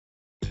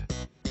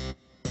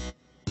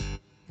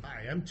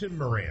Hi, I'm Tim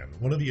Moran,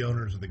 one of the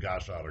owners of the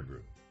Gosch Auto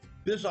Group.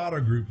 This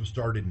auto group was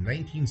started in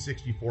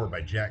 1964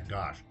 by Jack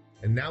Gosch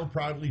and now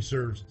proudly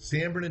serves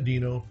San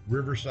Bernardino,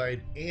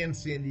 Riverside, and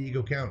San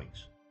Diego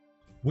counties.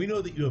 We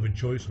know that you have a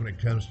choice when it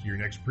comes to your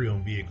next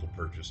pre-owned vehicle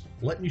purchase.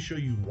 Let me show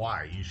you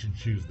why you should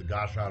choose the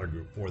Gosch Auto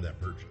Group for that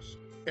purchase.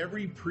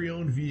 Every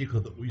pre-owned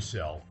vehicle that we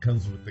sell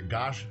comes with the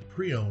Gosch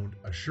Pre-Owned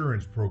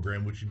Assurance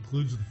Program, which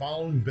includes the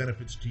following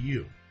benefits to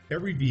you.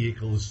 Every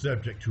vehicle is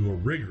subject to a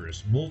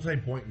rigorous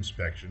multi-point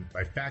inspection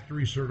by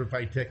factory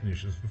certified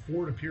technicians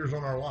before it appears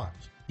on our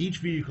lots. Each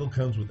vehicle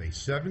comes with a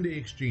 7-day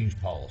exchange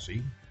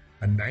policy,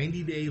 a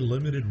 90-day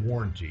limited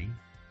warranty,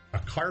 a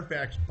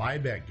Carfax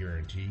buyback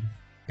guarantee,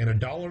 and a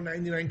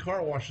 $1.99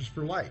 car washes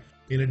for life.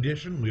 In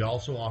addition, we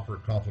also offer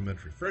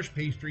complimentary fresh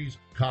pastries,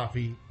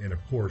 coffee, and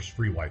of course,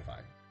 free Wi-Fi.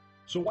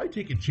 So why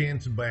take a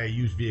chance and buy a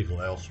used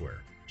vehicle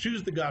elsewhere?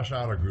 Choose the Gosch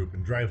Auto Group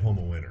and drive home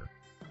a winner.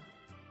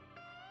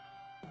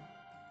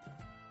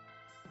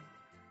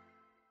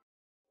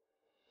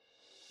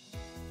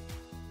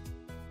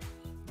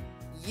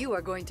 You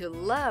are going to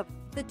love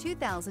the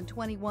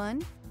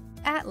 2021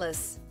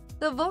 Atlas.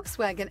 The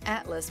Volkswagen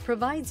Atlas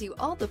provides you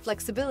all the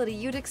flexibility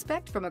you'd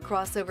expect from a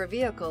crossover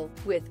vehicle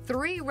with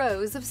 3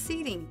 rows of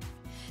seating.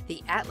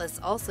 The Atlas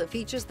also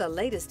features the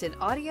latest in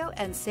audio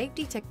and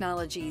safety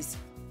technologies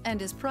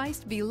and is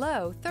priced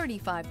below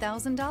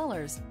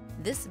 $35,000.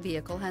 This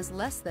vehicle has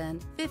less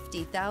than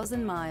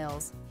 50,000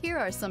 miles. Here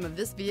are some of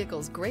this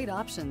vehicle's great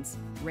options: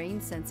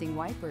 rain-sensing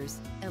wipers,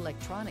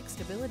 electronic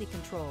stability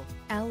control,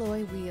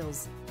 alloy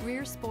wheels,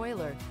 rear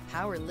spoiler,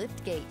 power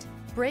liftgate,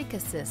 brake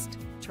assist,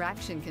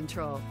 traction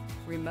control,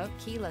 remote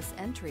keyless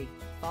entry,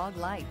 fog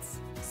lights,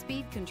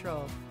 speed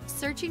control.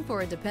 Searching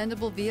for a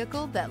dependable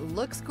vehicle that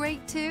looks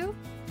great too?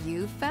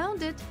 You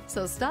found it,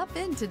 so stop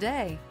in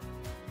today.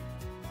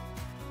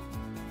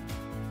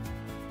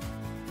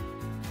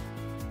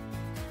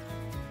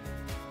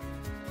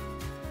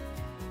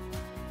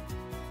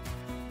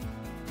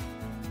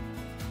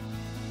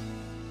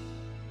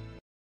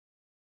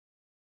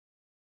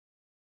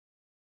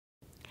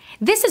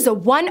 This is a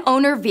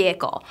one-owner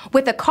vehicle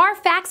with a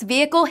Carfax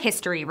Vehicle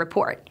History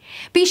Report.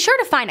 Be sure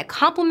to find a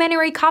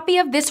complimentary copy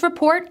of this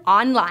report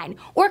online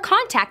or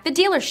contact the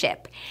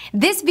dealership.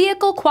 This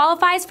vehicle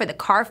qualifies for the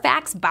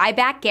Carfax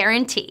Buyback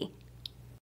Guarantee.